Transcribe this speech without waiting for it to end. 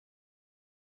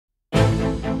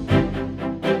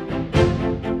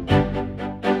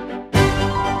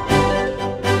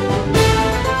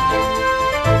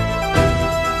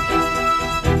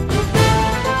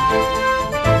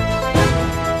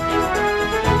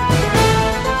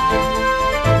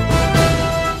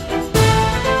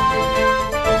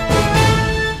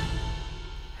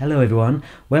Hello everyone.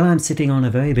 Well, I'm sitting on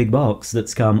a very big box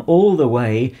that's come all the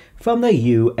way from the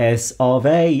US of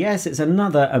A. Yes, it's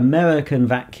another American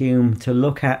vacuum to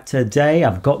look at today.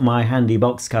 I've got my handy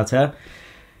box cutter.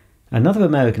 Another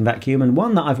American vacuum, and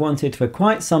one that I've wanted for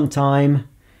quite some time,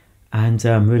 and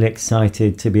I'm really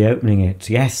excited to be opening it.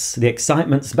 Yes, the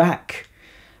excitement's back.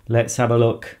 Let's have a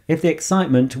look if the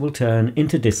excitement will turn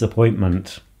into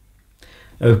disappointment.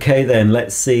 Okay then,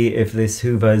 let's see if this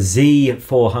Hoover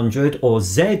Z400 or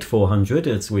Z400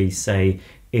 as we say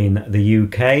in the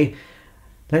UK.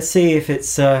 Let's see if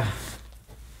it's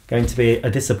going to be a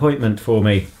disappointment for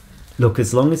me. Look,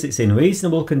 as long as it's in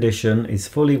reasonable condition, is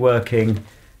fully working,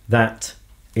 that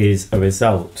is a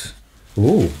result.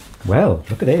 Ooh, well,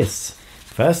 look at this.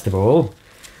 First of all,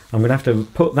 I'm going to have to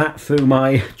put that through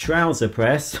my trouser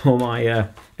press, or my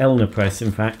Elna press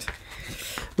in fact.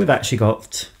 We've actually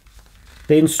got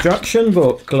the instruction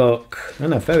book, look,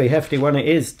 and a very hefty one it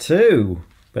is too,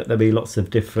 but there'll be lots of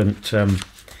different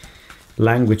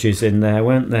languages in there,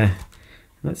 won't there?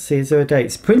 Let's see, is there a date?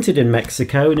 It's printed in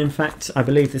Mexico, and in fact I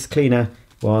believe this cleaner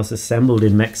was assembled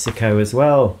in Mexico as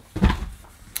well.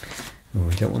 Oh,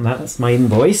 I don't want that, that's my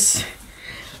invoice.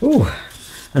 Oh,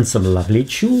 and some lovely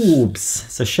tubes.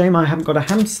 It's a shame I haven't got a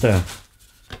hamster.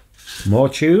 More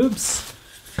tubes.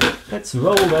 Let's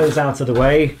roll those out of the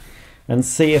way and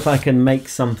see if I can make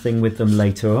something with them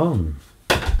later on.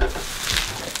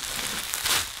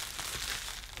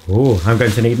 Oh, I'm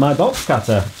going to need my box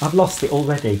cutter. I've lost it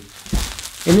already.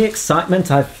 In the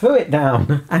excitement, I threw it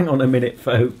down. Hang on a minute,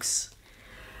 folks.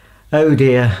 Oh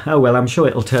dear. Oh well, I'm sure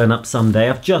it'll turn up someday.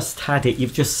 I've just had it.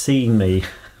 You've just seen me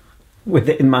with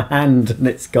it in my hand and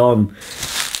it's gone.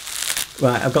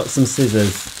 Right, I've got some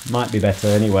scissors. Might be better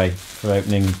anyway for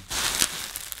opening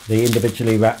the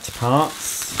individually wrapped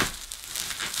parts.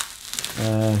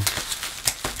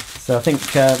 So I think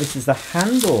this is the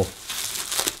handle.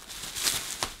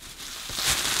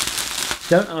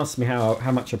 Don't ask me how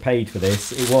much I paid for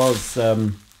this. It was, I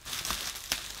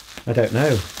don't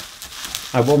know.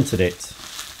 I wanted it.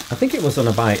 I think it was on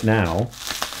a buy it now.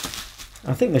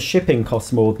 I think the shipping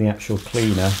costs more than the actual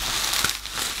cleaner.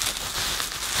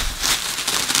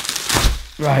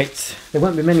 Right, there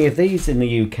won't be many of these in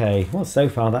the UK. Well, so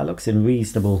far that looks in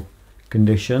reasonable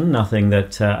condition. Nothing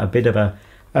that a bit of a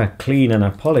clean and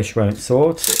a polish won't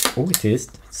sort. Oh, it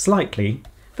is slightly,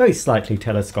 very slightly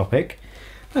telescopic,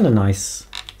 and a nice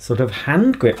sort of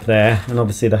hand grip there, and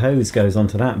obviously the hose goes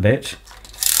onto that bit.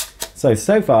 So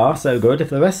far so good. If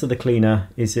the rest of the cleaner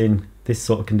is in this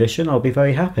sort of condition, I'll be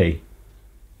very happy.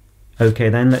 Okay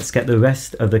then, let's get the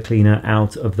rest of the cleaner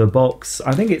out of the box.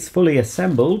 I think it's fully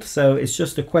assembled, so it's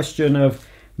just a question of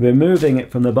removing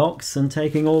it from the box and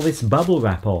taking all this bubble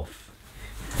wrap off.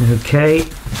 Okay.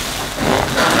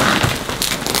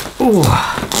 Oh,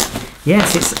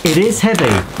 yes, it is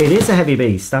heavy. It is a heavy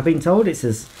beast. I've been told it's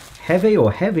as heavy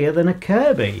or heavier than a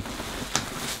Kirby.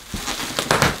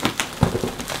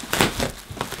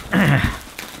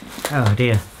 Oh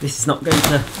dear, this is not going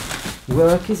to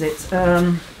work, is it?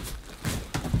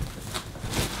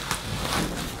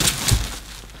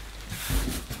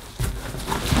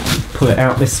 Pull it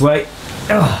out this way.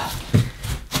 Oh.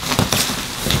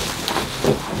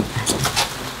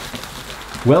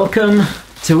 Welcome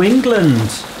to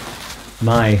England,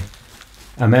 my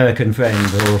American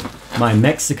friend, or my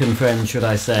Mexican friend, should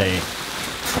I say,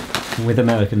 with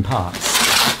American parts.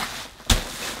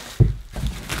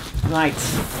 Right,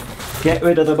 get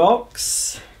rid of the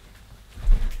box.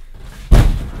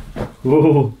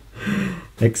 Oh,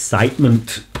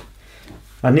 excitement.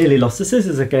 I nearly lost the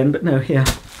scissors again, but no, here.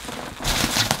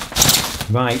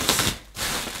 Right,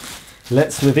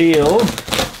 let's reveal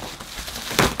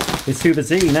this Hoover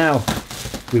Z. Now,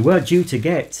 we were due to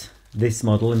get this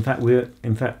model. In fact,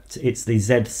 it's the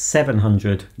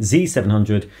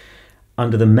Z700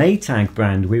 under the Maytag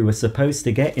brand we were supposed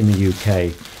to get in the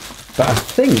UK. But I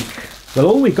think, well,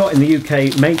 all we got in the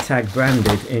UK Maytag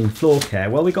branded in floor care,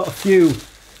 well, we got a few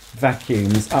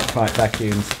vacuums, upright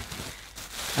vacuums,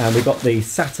 and we got the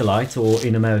Satellite, or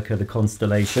in America the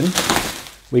Constellation.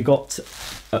 We got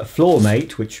a floor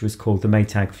mate, which was called the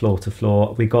Maytag Floor to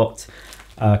Floor. We got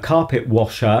a carpet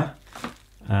washer.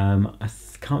 I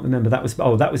can't remember, that was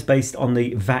based on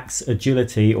the Vax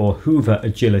Agility or Hoover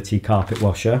Agility carpet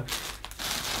washer.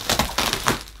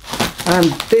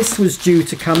 And this was due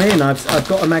to come in. I've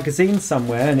got a magazine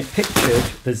somewhere and it pictured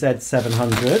the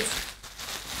Z700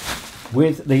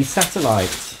 with the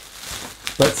Satellite.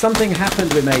 But something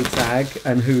happened with Maytag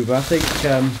and Hoover. I think,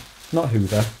 not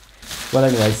Hoover. Well,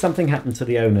 anyway, something happened to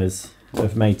the owners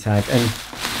of Maytag, and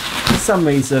for some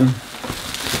reason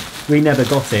we never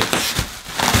got it.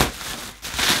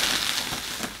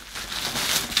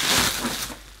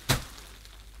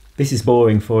 this is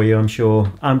boring for you, I'm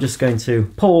sure. I'm just going to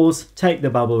pause, take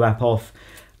the bubble wrap off,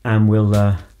 and we'll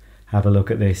have a look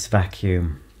at this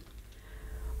vacuum.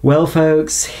 Well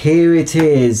folks, here it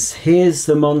is. Here's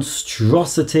the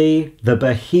monstrosity, the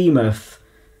behemoth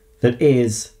that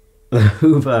is the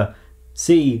Hoover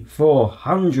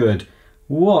Z400.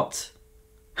 What?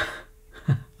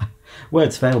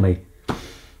 Words fail me.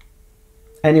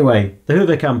 Anyway, the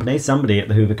Hoover Company, somebody at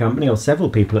the Hoover Company, or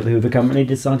several people at the Hoover Company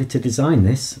decided to design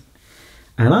this.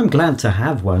 And I'm glad to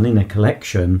have one in a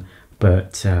collection,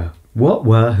 but what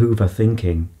were Hoover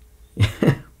thinking?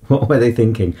 What were they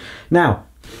thinking? Now,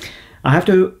 I have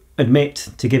to admit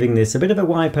to giving this a bit of a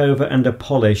wipe over and a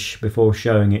polish before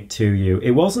showing it to you.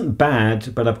 It wasn't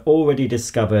bad, but I've already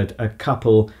discovered a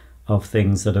couple of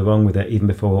things that are wrong with it even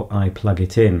before I plug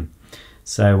it in.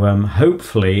 So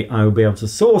hopefully I will be able to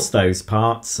source those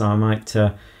parts. I might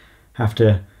have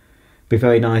to be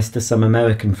very nice to some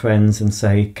American friends and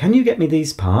say, can you get me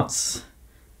these parts?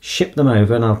 Ship them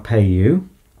over and I'll pay you.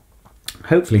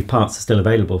 Hopefully parts are still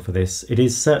available for this. It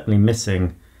is certainly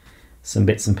missing some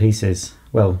bits and pieces.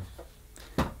 Well,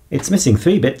 it's missing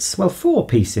 3 bits. Well, 4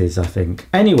 pieces, I think.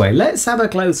 Anyway, let's have a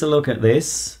closer look at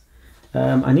this.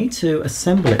 I need to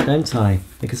assemble it, don't I?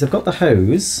 Because I've got the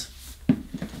hose,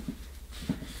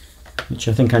 which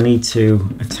I think I need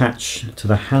to attach to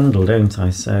the handle, don't I?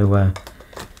 So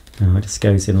it just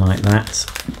goes in like that.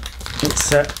 It's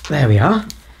there we are.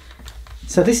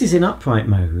 So this is in upright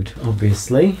mode,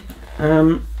 obviously.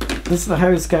 Does the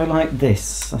hose go like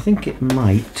this? I think it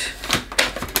might.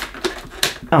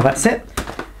 Oh, that's it.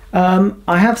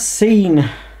 I have seen,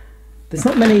 there's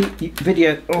not many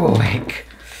video, oh heck,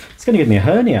 it's going to give me a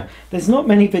hernia. There's not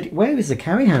many video, where is the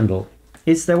carry handle?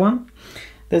 Is there one?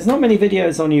 There's not many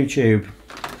videos on YouTube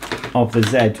of the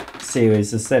Z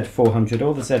series, the Z400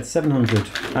 or the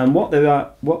Z700, and what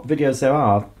videos there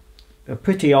are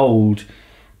pretty old.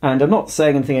 And I'm not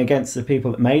saying anything against the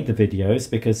people that made the videos,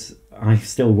 because I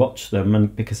still watch them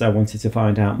and because I wanted to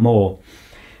find out more.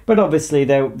 But obviously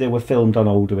they were filmed on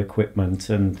older equipment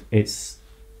and it's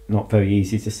not very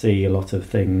easy to see a lot of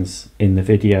things in the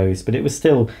videos. But it was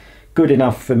still good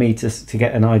enough for me to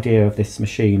get an idea of this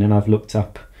machine, and I've looked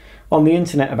up on the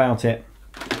internet about it.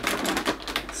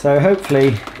 So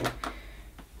hopefully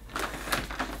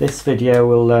this video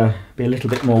will be a little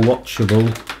bit more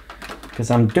watchable, because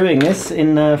I'm doing this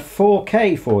in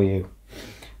 4K for you.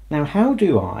 Now how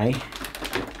do I...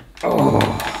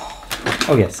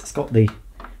 Oh yes, it's got the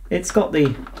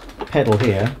pedal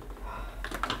here.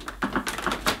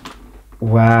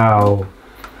 Wow.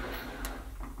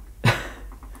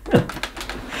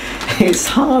 It's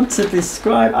hard to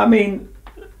describe. I mean,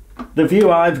 the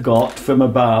view I've got from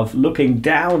above, looking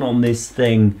down on this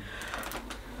thing,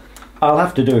 I'll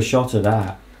have to do a shot of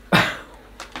that.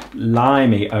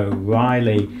 Limey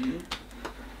O'Reilly.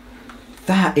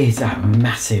 That is a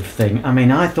massive thing. I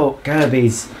mean, I thought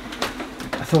Kirby's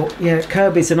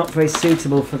are not very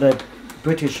suitable for the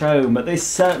British home, but this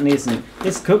certainly isn't.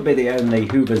 This could be the only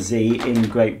Hoover Z in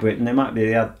Great Britain. There might be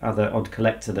the other odd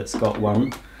collector that's got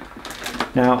one.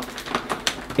 Now,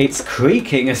 it's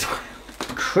creaking as well.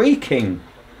 Creaking.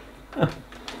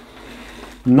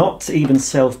 Not even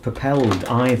self-propelled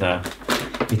either.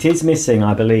 It is missing,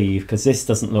 I believe, because this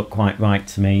doesn't look quite right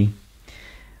to me.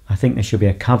 I think there should be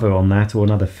a cover on that, or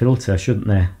another filter, shouldn't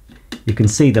there? You can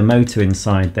see the motor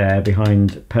inside there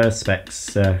behind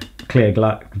Perspex clear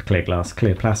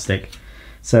plastic.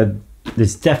 So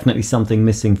there's definitely something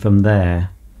missing from there.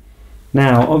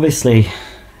 Now, obviously,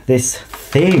 this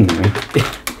thing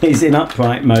is in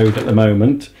upright mode at the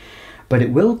moment, but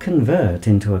it will convert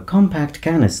into a compact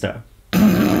canister.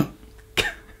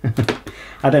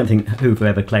 I don't think Hoover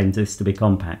ever claimed this to be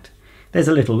compact. There's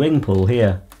a little ring pull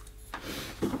here.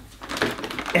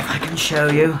 If I can show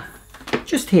you.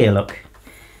 Just here, look.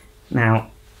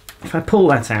 Now, if I pull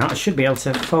that out, I should be able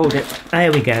to fold it.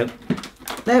 There we go.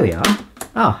 There we are.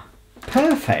 Ah,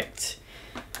 perfect.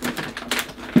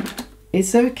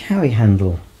 Is there a carry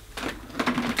handle?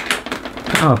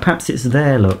 Oh, perhaps it's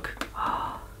there, look.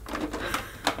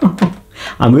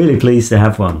 I'm really pleased to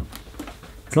have one.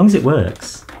 As long as it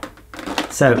works.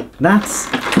 So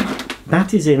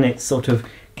that is in its sort of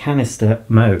canister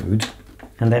mode,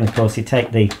 and then of course you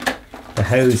take the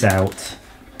hose out,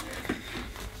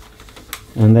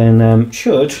 and then I'm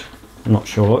not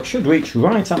sure, it should reach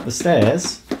right up the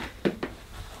stairs.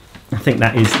 I think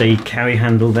that is the carry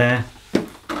handle there.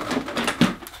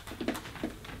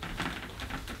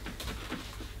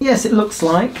 Yes, it looks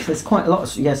like there's quite a lot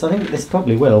of, yes, I think this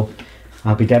probably will.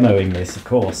 I'll be demoing this, of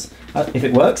course. If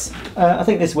it works, I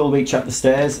think this will reach up the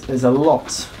stairs. There's a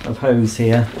lot of hose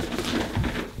here.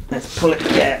 Let's pull it.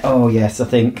 Yeah. Oh yes, I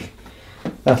think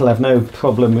that'll have no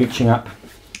problem reaching up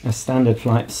a standard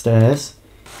flight of stairs.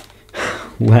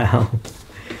 Wow.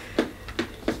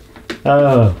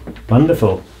 Oh,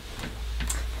 wonderful.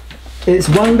 It's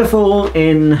wonderful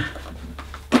in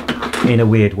a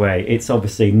weird way. It's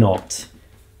obviously not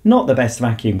the best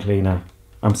vacuum cleaner.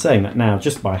 I'm saying that now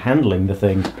just by handling the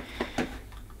thing.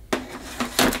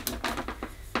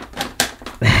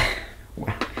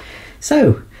 Wow.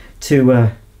 So,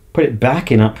 to put it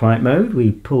back in upright mode,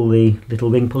 we pull the little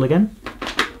ring pull again.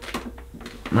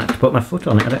 I might have to put my foot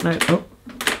on it, I don't know. Oh.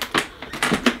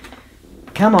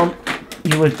 Come on.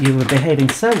 You were behaving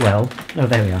so well. Oh,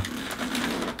 there we are.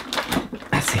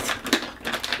 That's it.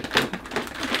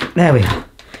 There we are.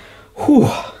 Whew.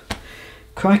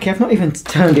 Crikey, I've not even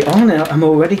turned it on. I'm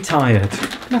already tired. I'm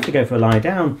going to have to go for a lie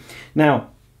down. Now,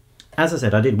 as I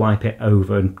said, I did wipe it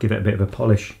over and give it a bit of a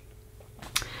polish.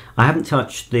 I haven't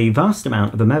touched the vast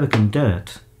amount of American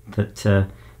dirt that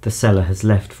the seller has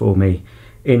left for me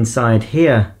inside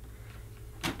here.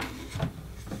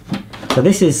 So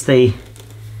this is the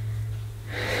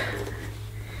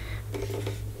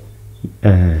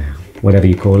whatever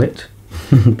you call it,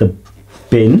 the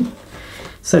bin.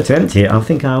 So to empty it, I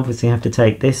think I obviously have to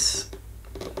take this.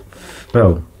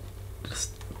 Oh,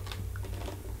 just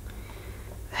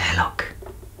there, look,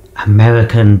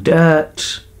 American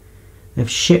dirt. They've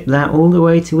shipped that all the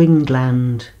way to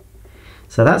England.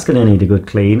 So that's going to need a good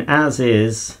clean, as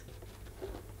is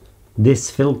this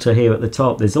filter here at the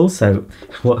top. There's also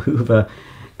what Hoover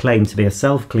claimed to be a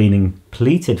self-cleaning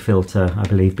pleated filter, I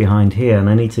believe, behind here, and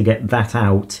I need to get that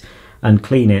out and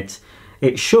clean it.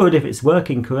 It should, if it's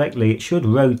working correctly, it should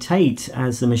rotate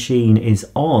as the machine is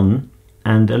on,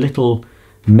 and a little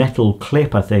metal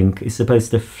clip, I think, is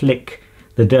supposed to flick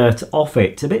the dirt off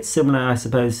it. A bit similar, I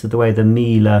suppose, to the way the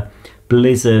Miele,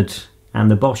 Blizzard and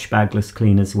the Bosch bagless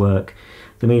cleaners work.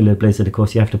 The Miele Blizzard, of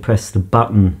course, you have to press the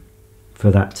button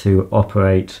for that to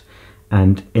operate,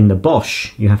 and in the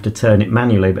Bosch you have to turn it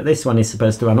manually, but this one is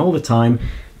supposed to run all the time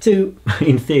to,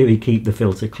 in theory, keep the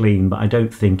filter clean, but I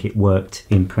don't think it worked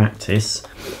in practice.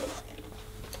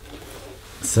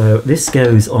 So this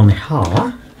goes on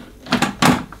here,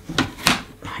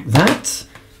 like that.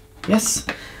 Yes.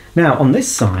 Now on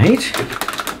this side,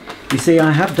 you see I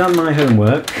have done my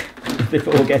homework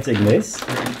before getting this.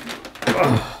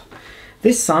 Oh.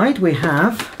 This side we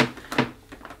have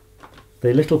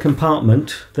the little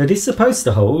compartment that is supposed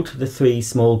to hold the 3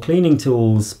 small cleaning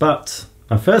tools, but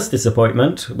my first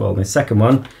disappointment, well, my second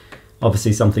one,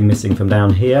 obviously something missing from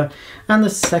down here, and the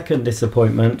second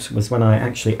disappointment was when I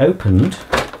actually opened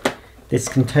this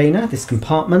container, this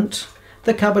compartment.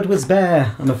 The cupboard was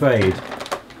bare, I'm afraid.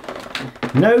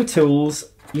 No tools.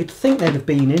 You'd think they'd have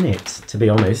been in it, to be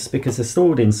honest, because they're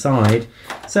stored inside.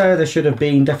 So there should have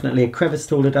been definitely a crevice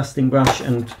tool, a dusting brush,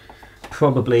 and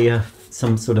probably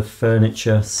some sort of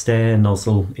furniture stair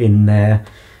nozzle in there.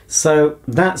 So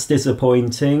that's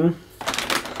disappointing.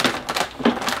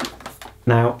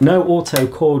 Now, no auto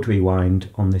cord rewind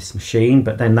on this machine,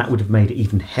 but then that would have made it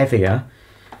even heavier.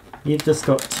 You've just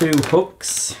got 2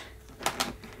 hooks.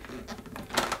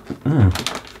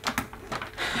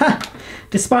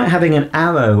 Despite having an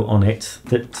arrow on it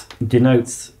that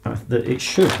denotes that it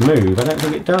should move, I don't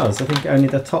think it does. I think only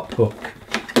the top hook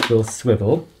will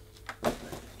swivel.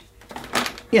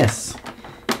 Yes,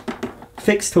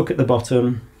 fixed hook at the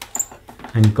bottom,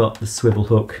 and you've got the swivel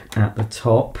hook at the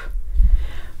top.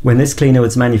 When this cleaner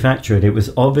was manufactured, it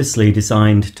was obviously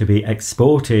designed to be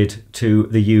exported to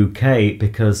the UK,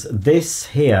 because this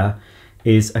here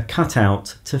is a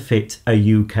cutout to fit a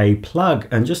UK plug.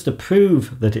 And just to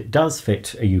prove that it does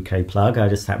fit a UK plug, I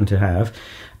just happen to have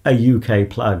a UK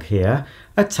plug here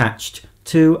attached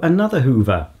to another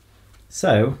Hoover.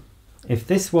 So if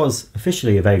this was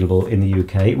officially available in the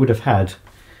UK, it would have had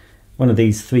one of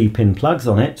these 3-pin plugs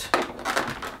on it.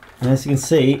 And as you can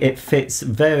see, it fits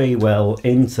very well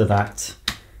into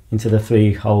the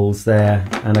 3 holes there,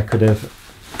 and I could have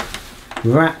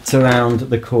wrapped around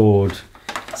the cord.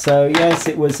 So yes,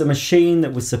 it was a machine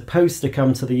that was supposed to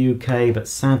come to the UK, but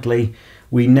sadly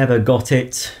we never got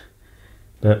it.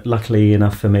 But luckily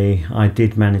enough for me, I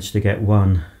did manage to get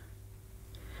one.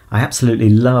 I absolutely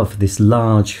love this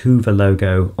large Hoover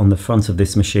logo on the front of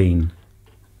this machine.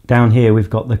 Down here we've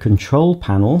got the control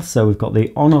panel, so we've got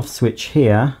the on-off switch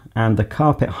here, and the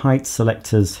carpet height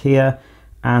selectors here,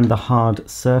 and the hard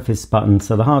surface button.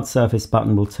 So the hard surface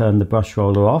button will turn the brush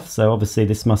roller off, so obviously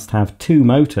this must have 2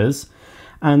 motors.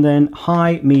 And then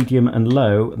high, medium and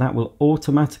low, that will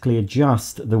automatically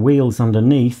adjust the wheels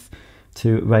underneath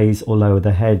to raise or lower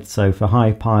the head. So for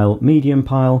high pile, medium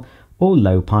pile, or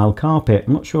low pile carpet.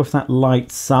 I'm not sure if that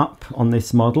lights up on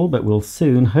this model, but we'll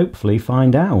soon hopefully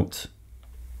find out.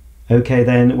 Okay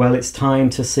then, well, it's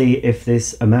time to see if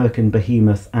this American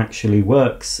behemoth actually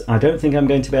works. I don't think I'm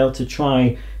going to be able to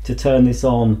try to turn this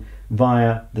on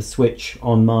via the switch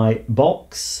on my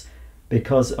box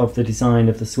because of the design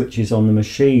of the switches on the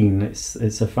machine. It's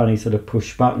a funny sort of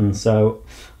push button, so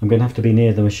I'm going to have to be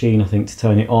near the machine, I think, to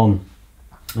turn it on.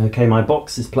 Okay, my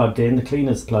box is plugged in, the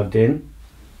cleaner's plugged in,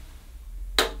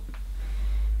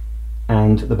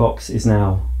 and the box is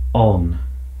now on.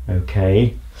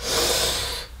 Okay.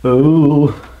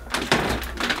 Ooh.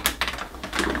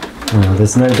 Oh,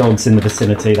 there's no dogs in the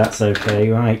vicinity, that's okay,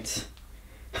 right.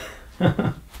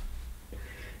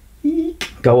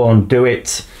 Go on, do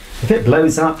it. If it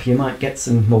blows up, you might get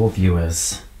some more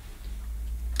viewers.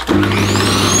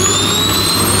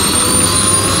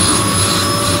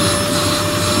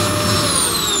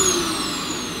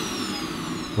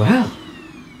 Well,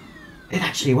 it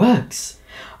actually works.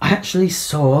 I actually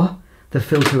saw the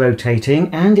filter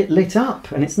rotating and it lit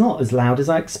up, and it's not as loud as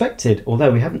I expected,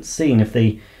 although we haven't seen if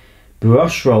the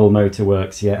brush roll motor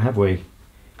works yet, have we?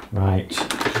 Right,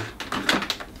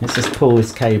 let's just pull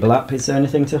this cable up. Is there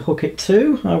anything to hook it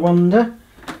to, I wonder?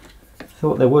 I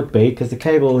thought there would be, because the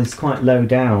cable is quite low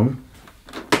down.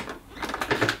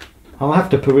 I'll have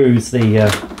to peruse the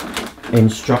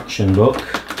instruction book.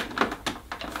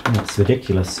 That's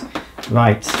ridiculous.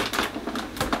 Right,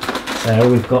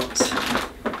 so we've got,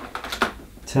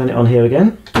 turn it on here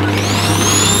again.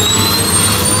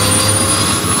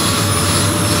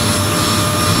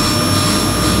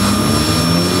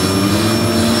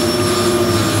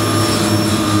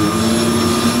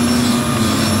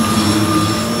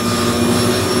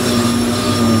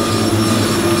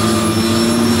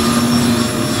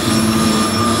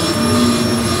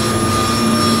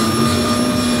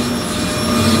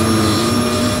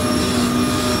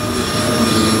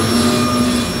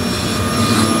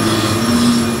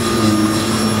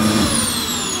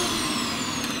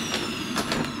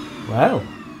 Well,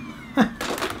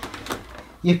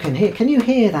 can you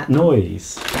hear that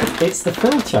noise? It's the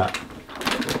filter.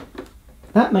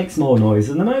 That makes more noise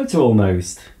than the motor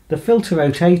almost. The filter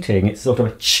rotating, it's sort of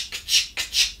a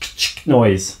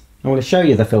noise. I want to show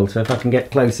you the filter if I can get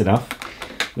close enough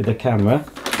with the camera.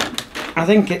 I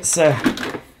think it's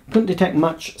couldn't detect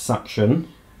much suction.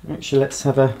 Actually, let's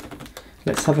have a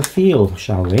feel,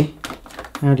 shall we?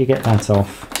 How do you get that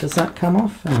off? Does that come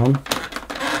off? Hang on.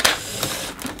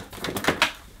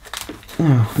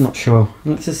 Oh, I'm not sure.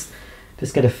 Let's just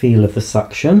get a feel of the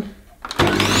suction.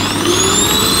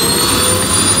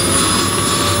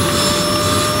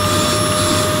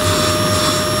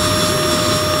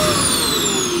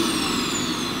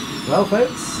 Well,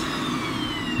 folks,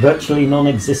 virtually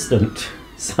non-existent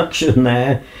suction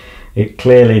there. It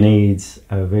clearly needs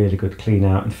a really good clean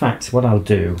out. In fact, what I'll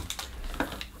do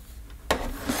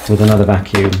with another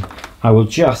vacuum, I will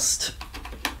just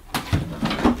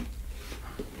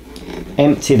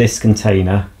empty this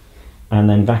container and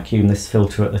then vacuum this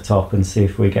filter at the top and see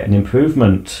if we get an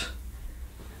improvement.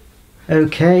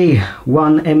 Okay,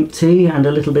 one empty and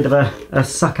a little bit of a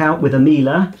suck out with a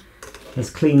mealer has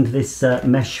cleaned this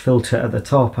mesh filter at the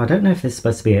top. I don't know if there's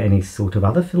supposed to be any sort of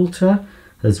other filter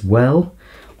as well.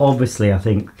 Obviously, I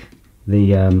think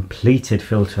the pleated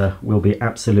filter will be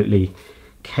absolutely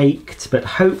caked, but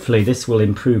hopefully this will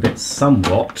improve it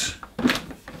somewhat.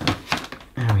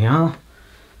 There we are.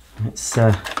 Let's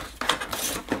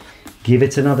give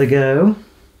it another go.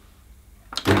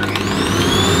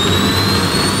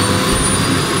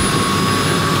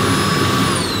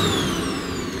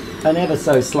 An ever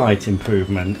so slight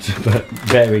improvement, but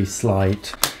very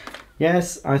slight.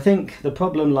 Yes, I think the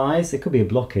problem lies, there could be a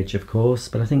blockage of course,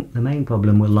 but I think the main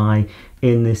problem will lie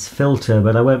in this filter,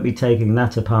 but I won't be taking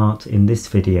that apart in this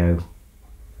video.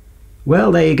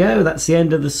 Well, there you go, that's the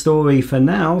end of the story for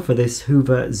now for this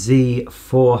Hoover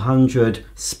Z400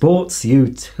 Sports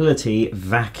Utility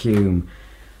Vacuum.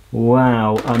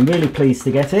 Wow, I'm really pleased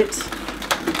to get it.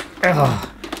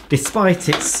 Despite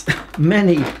its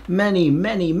many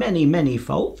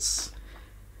faults.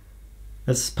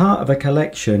 As part of a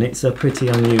collection, it's a pretty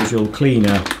unusual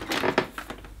cleaner.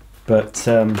 But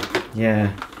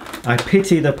yeah, I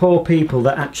pity the poor people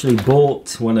that actually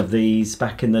bought one of these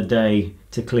back in the day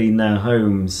to clean their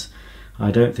homes.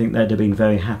 I don't think they'd have been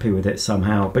very happy with it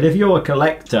somehow. But if you're a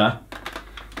collector,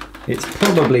 it's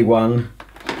probably one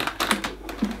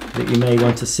that you may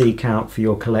want to seek out for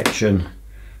your collection.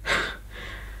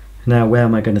 Now, where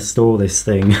am I going to store this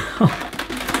thing?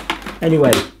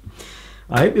 Anyway,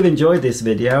 I hope you've enjoyed this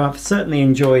video. I've certainly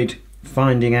enjoyed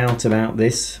finding out about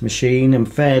this machine. I'm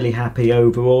fairly happy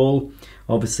overall.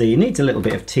 Obviously it needs a little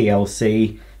bit of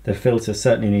TLC. The filter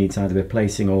certainly needs either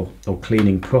replacing or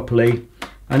cleaning properly.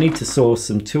 I need to source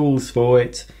some tools for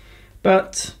it,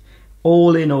 but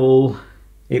all in all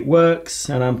it works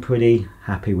and I'm pretty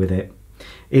happy with it.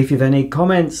 If you've any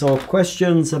comments or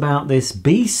questions about this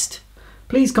beast,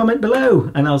 please comment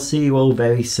below and I'll see you all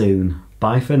very soon.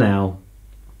 Bye for now.